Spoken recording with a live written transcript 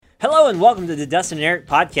Hello and welcome to the Dustin and Eric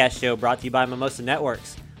podcast show brought to you by Mimosa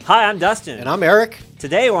Networks. Hi, I'm Dustin. And I'm Eric.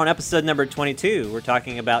 Today we're on episode number 22. We're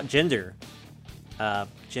talking about gender.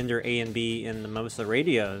 Gender A and B in the Mimosa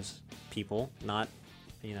Radios, people, not,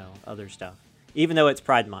 other stuff. Even though it's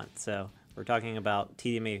Pride Month, so we're talking about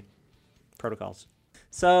TDMA protocols.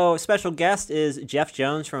 So special guest is Jeff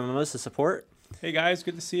Jones from Mimosa Support. Hey guys,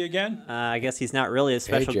 good to see you again. I guess he's not really a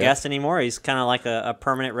special guest anymore. He's kind of like a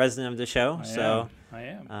permanent resident of the show. I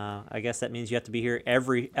am. I guess that means you have to be here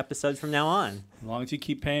every episode from now on. As long as you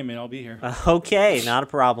keep paying me, I'll be here. Okay, not a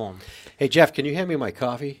problem. Hey, Jeff, can you hand me my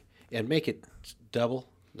coffee and make it double?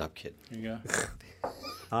 No, I'm kidding. Here you go.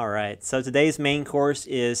 All right, so today's main course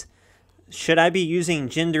is, should I be using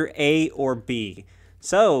gender A or B?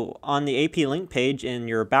 So on the AP link page in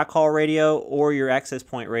your backhaul radio or your access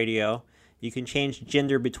point radio, you can change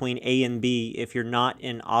gender between A and B if you're not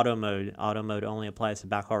in auto mode. Auto mode only applies to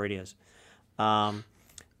backhaul radios.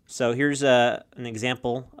 So here's an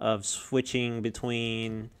example of switching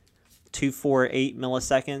between 248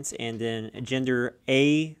 milliseconds and then gender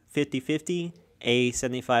A 5050, A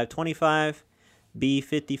 7525, B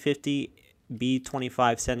 5050, B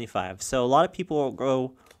 2575. So a lot of people will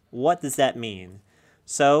go, what does that mean?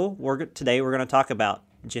 So today we're going to talk about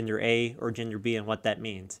gender A or gender B and what that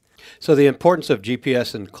means. So the importance of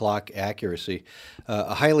GPS and clock accuracy.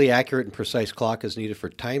 A highly accurate and precise clock is needed for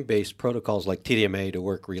time-based protocols like TDMA to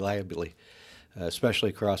work reliably,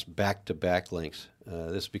 especially across back-to-back links.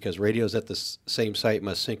 This is because radios at the same site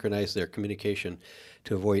must synchronize their communication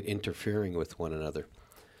to avoid interfering with one another.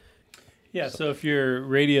 Yeah, so if your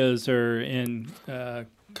radios are in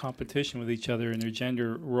competition with each other in their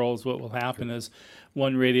gender roles, what will happen is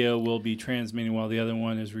one radio will be transmitting while the other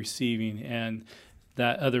one is receiving, and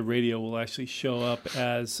that other radio will actually show up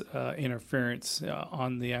as interference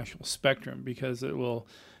on the actual spectrum because it will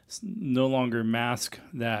no longer mask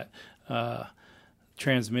that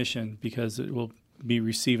transmission because it will be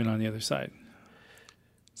receiving on the other side.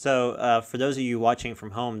 So for those of you watching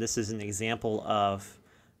from home, this is an example of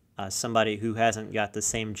somebody who hasn't got the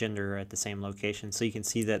same gender at the same location. So you can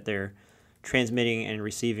see that they're transmitting and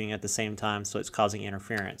receiving at the same time, so it's causing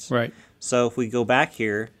interference. Right. So if we go back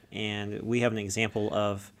here, and we have an example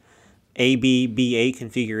of AB-BA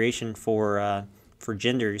configuration for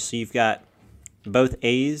genders. So you've got both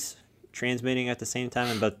A's transmitting at the same time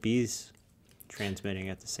and both B's transmitting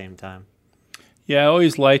at the same time. Yeah, I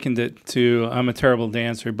always likened it to, I'm a terrible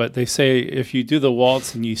dancer, but they say if you do the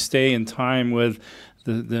waltz and you stay in time with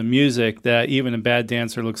the music, that even a bad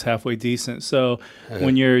dancer looks halfway decent. So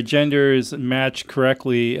when your genders match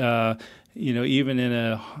correctly, even in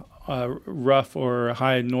a rough or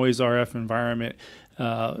high noise RF environment,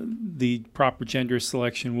 the proper gender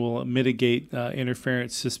selection will mitigate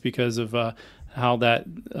interference just because of how that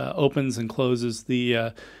opens and closes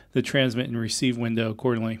the transmit and receive window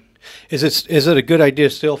accordingly. Is it a good idea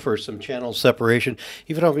still for some channel separation?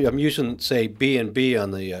 Even though I'm using, say, B and B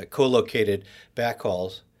on the co-located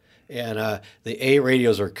backhauls, and the A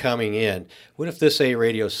radios are coming in. What if this A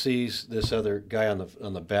radio sees this other guy on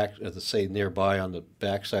the back, say nearby on the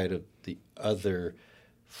backside of the other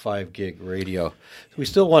 5 gig radio? We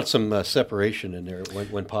still want some separation in there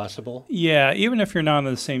when possible. Yeah, even if you're not on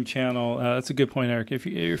the same channel, that's a good point, Eric.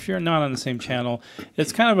 If you're not on the same channel,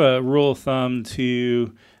 it's kind of a rule of thumb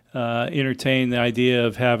to entertain the idea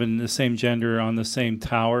of having the same gender on the same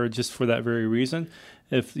tower, just for that very reason.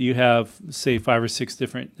 If you have, say, 5 or 6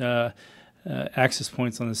 different access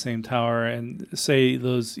points on the same tower, and say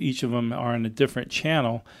each of them are on a different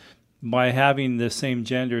channel, by having the same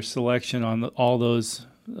gender selection on all those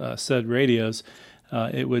said radios,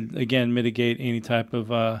 it would again mitigate any type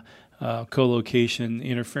of co-location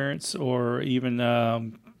interference or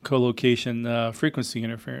even co-location frequency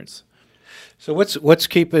interference. So what's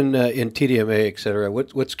keeping in TDMA, et cetera,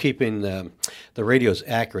 what's keeping the radios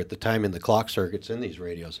accurate, the time in the clock circuits in these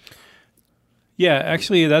radios? Yeah,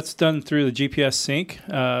 actually that's done through the GPS sync.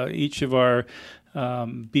 Each of our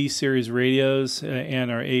B series radios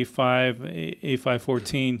and our A5,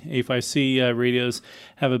 A514, A5C radios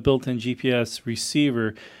have a built-in GPS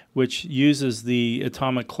receiver, which uses the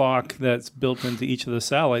atomic clock that's built into each of the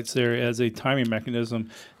satellites there as a timing mechanism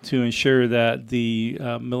to ensure that the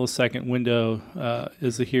millisecond window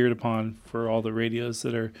is adhered upon for all the radios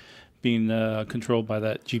that are being controlled by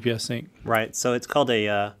that GPS sync. Right. So it's called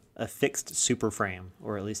a fixed super frame,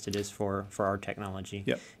 or at least it is for our technology.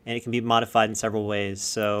 Yep. And it can be modified in several ways.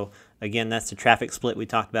 So again, that's the traffic split we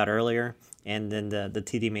talked about earlier, and then the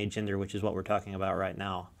TDMA gender, which is what we're talking about right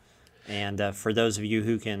now. And for those of you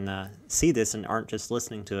who can see this and aren't just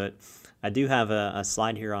listening to it, I do have a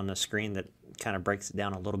slide here on the screen that kind of breaks it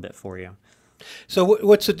down a little bit for you. So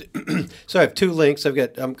what's it? So I have two links.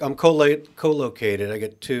 I'm co-located. I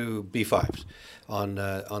got two B5s on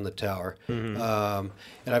the tower, and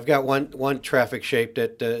I've got one traffic shaped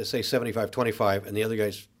at say 75-25, and the other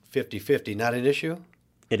guy's 50-50. Not an issue.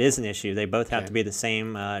 It is an issue. They both have to be the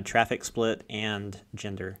same traffic split and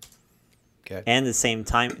gender, and the same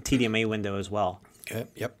time TDMA window as well. Okay.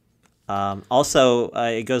 Yep. Also,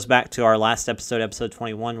 it goes back to our last episode, episode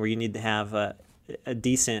 21, where you need to have a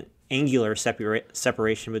decent angular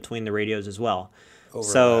separation between the radios as well.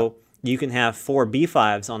 Overlap. So you can have 4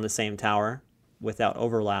 B5s on the same tower without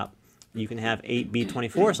overlap. You can have 8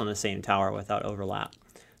 B24s on the same tower without overlap.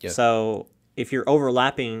 Yep. So if you're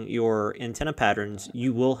overlapping your antenna patterns,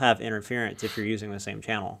 you will have interference if you're using the same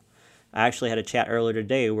channel. I actually had a chat earlier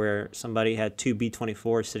today where somebody had 2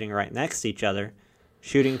 B24s sitting right next to each other,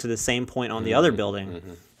 shooting to the same point on the other building,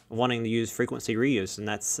 wanting to use frequency reuse, and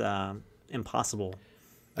that's impossible.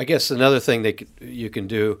 I guess another thing you can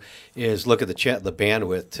do is look at the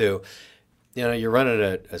bandwidth too. You know, you're running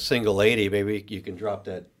a single 80, maybe you can drop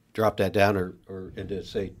that down or into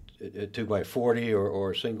say a 2x40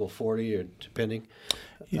 or a single 40, or depending,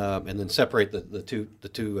 and then separate the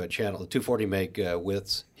two channel, the 240 meg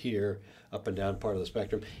widths here up and down part of the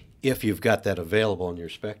spectrum, if you've got that available in your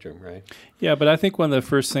spectrum, right? Yeah, but I think one of the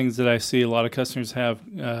first things that I see a lot of customers have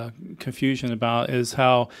confusion about is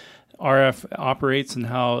how RF operates and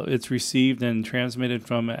how it's received and transmitted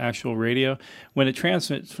from an actual radio. When it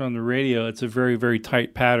transmits from the radio, it's a very, very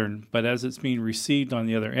tight pattern. But as it's being received on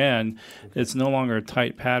the other end, it's no longer a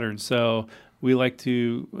tight pattern. So we like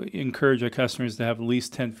to encourage our customers to have at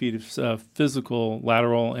least 10 feet of physical,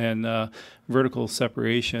 lateral, and vertical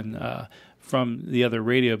separation from the other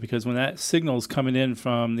radio, because when that signal is coming in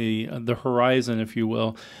from the horizon, if you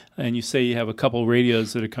will, and you say you have a couple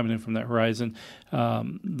radios that are coming in from that horizon,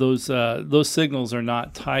 those signals are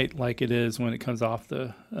not tight like it is when it comes off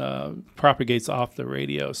propagates off the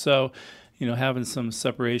radio. So, having some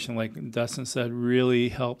separation, like Dustin said, really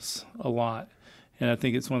helps a lot. And I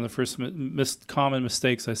think it's one of the first common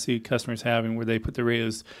mistakes I see customers having, where they put the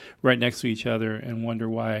radios right next to each other and wonder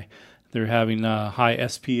why they're having high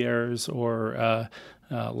SP errors or a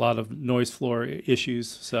lot of noise floor issues.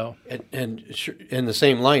 So and in the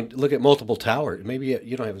same line, look at multiple towers. Maybe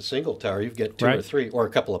you don't have a single tower; you've got two or three, or a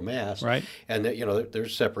couple of masts, right? And they're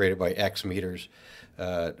separated by X meters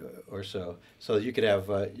or so. So you could have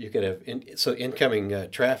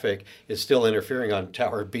incoming traffic is still interfering on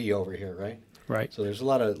tower B over here, right? Right. So there's a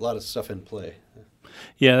lot of stuff in play.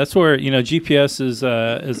 Yeah, that's where GPS is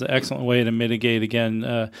an excellent way to mitigate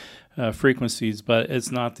frequencies, but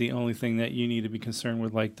it's not the only thing that you need to be concerned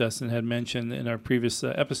with. Like Dustin had mentioned in our previous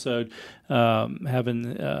episode,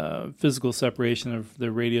 having physical separation of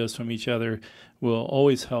the radios from each other will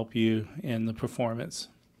always help you in the performance.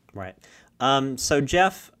 Right. So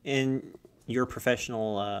Jeff, in your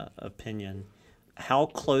professional opinion, how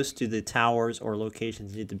close do the towers or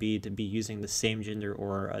locations need to be using the same gender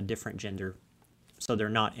or a different gender, so they're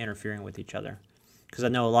not interfering with each other? Because I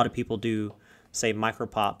know a lot of people do, say,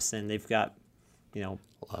 micropops, and they've got,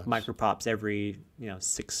 micropops every,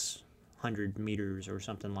 600 meters or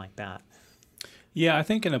something like that. Yeah, I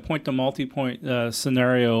think in a point-to-multipoint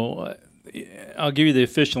scenario, I'll give you the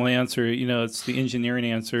official answer. It's the engineering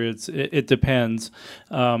answer. It depends.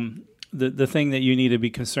 The thing that you need to be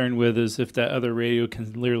concerned with is if that other radio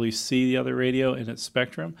can literally see the other radio in its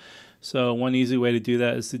spectrum. So one easy way to do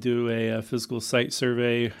that is to do a physical site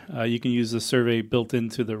survey. You can use the survey built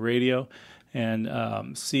into the radio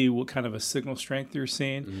and see what kind of a signal strength you're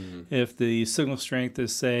seeing. Mm-hmm. If the signal strength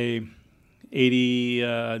is, say, 80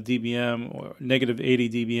 dBm or negative 80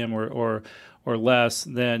 dBm or less,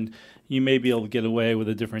 then you may be able to get away with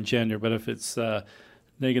a different gender. But if it's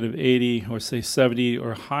negative 80 or, say, 70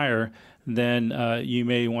 or higher, then you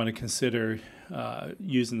may want to consider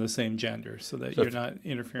using the same gender so that you're not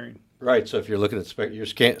interfering. Right. So if you're looking at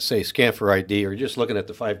scan for ID, or just looking at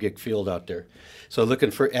the 5 gig field out there. So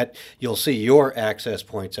you'll see your access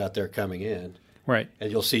points out there coming in. Right.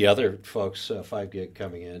 And you'll see other folks 5 gig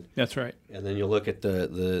coming in. That's right. And then you'll look at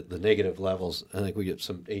the negative levels. I think we get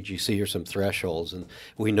some AGC or some thresholds, and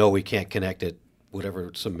we know we can't connect it,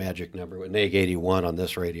 whatever, some magic number, with neg 81 on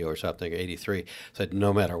this radio or something, 83. So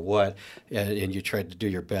no matter what, and you tried to do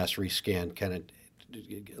your best, rescan, kind of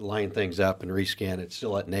line things up and rescan, it's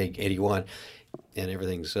still at neg 81, and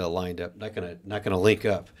everything's lined up. Not gonna link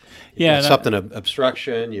up. You've got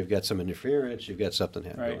obstruction. You've got some interference. You've got something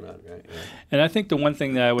going on. Right. And I think the one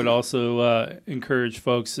thing that I would also encourage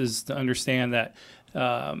folks is to understand that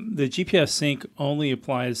The GPS sync only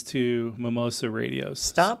applies to Mimosa radios.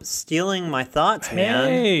 Stop stealing my thoughts, man.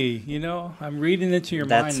 Hey, I'm reading into your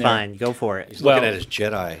mind. That's there. fine. Go for it. He's looking at his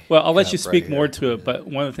Jedi. Well, I'll let you cup speak right more here. to it, but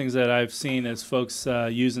one of the things that I've seen is folks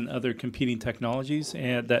using other competing technologies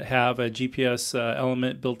and that have a GPS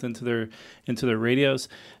element built into their radios.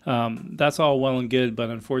 That's all well and good, but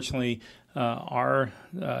unfortunately, our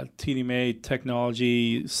TDMA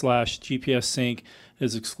technology / GPS sync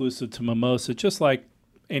is exclusive to Mimosa, just like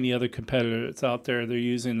any other competitor that's out there. They're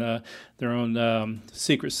using their own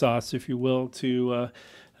secret sauce, if you will, to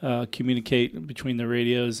communicate between the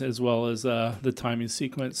radios as well as the timing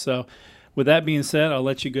sequence. So with that being said, I'll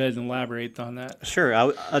let you go ahead and elaborate on that. Sure.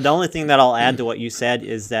 The only thing that I'll add to what you said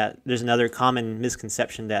is that there's another common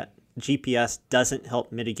misconception that GPS doesn't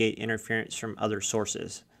help mitigate interference from other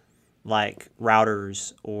sources, like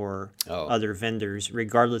routers or other vendors,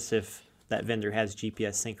 regardless if that vendor has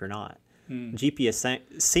GPS sync or not. GPS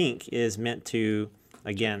sync is meant to,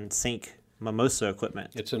 again, sync Mimosa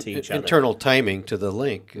equipment It's to each other. internal timing to the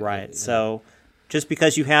link. Right. So just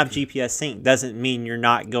because you have GPS sync doesn't mean you're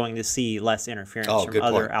not going to see less interference from good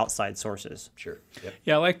other point. outside sources. Sure. Yep.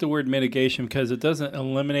 Yeah, I like the word mitigation because it doesn't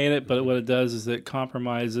eliminate it, but what it does is it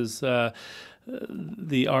compromises the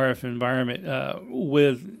RF environment.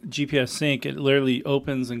 With GPS sync, it literally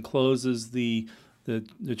opens and closes the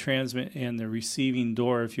transmit and the receiving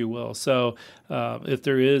door, if you will. So if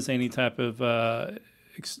there is any type of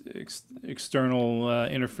external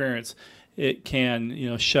interference, it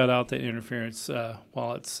can shut out the interference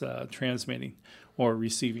while it's transmitting or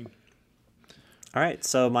receiving. All right.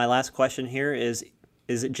 So my last question here is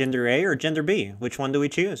it gender A or gender B? Which one do we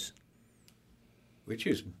choose? We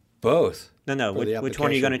choose both. No. for the Which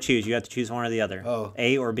one are you going to application. choose? You have to choose one or the other. Oh.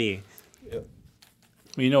 A or B?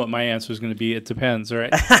 Well, you know what my answer is going to be. It depends,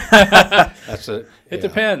 right? That's it. It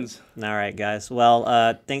depends. All right, guys.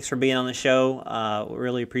 Well, thanks for being on the show. We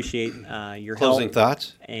really appreciate your Closing help.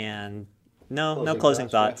 thoughts? And no Closing closing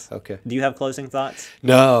thoughts, thoughts. yeah. Okay. Do you have closing thoughts?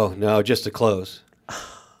 No, just to close.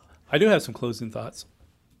 I do have some closing thoughts.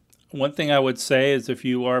 One thing I would say is if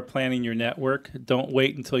you are planning your network, don't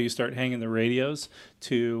wait until you start hanging the radios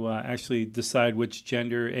to actually decide which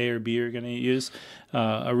gender A or B you're going to use.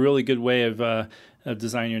 A really good way of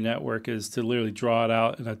designing your network is to literally draw it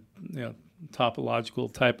out in a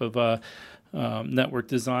topological type of network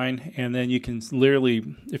design, and then you can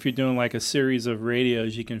literally, if you're doing like a series of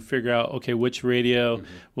radios, you can figure out, okay, which radio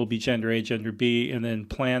will be gender A, gender B, and then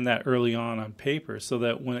plan that early on paper so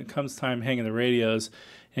that when it comes time hanging the radios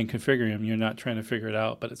and configuring them, you're not trying to figure it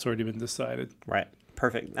out, but it's already been decided. Right.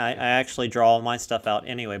 Perfect. I actually draw all my stuff out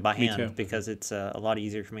anyway by Me too. hand because it's a lot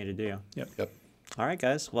easier for me to do. Yep. All right,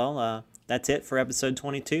 guys. Well, that's it for episode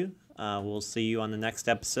 22. We'll see you on the next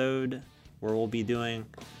episode where we'll be doing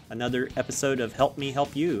another episode of Help Me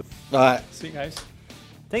Help You. See you guys.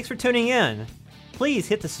 Thanks for tuning in. Please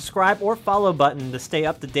hit the subscribe or follow button to stay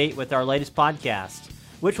up to date with our latest podcast,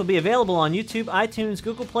 which will be available on YouTube, iTunes,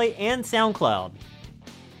 Google Play, and SoundCloud.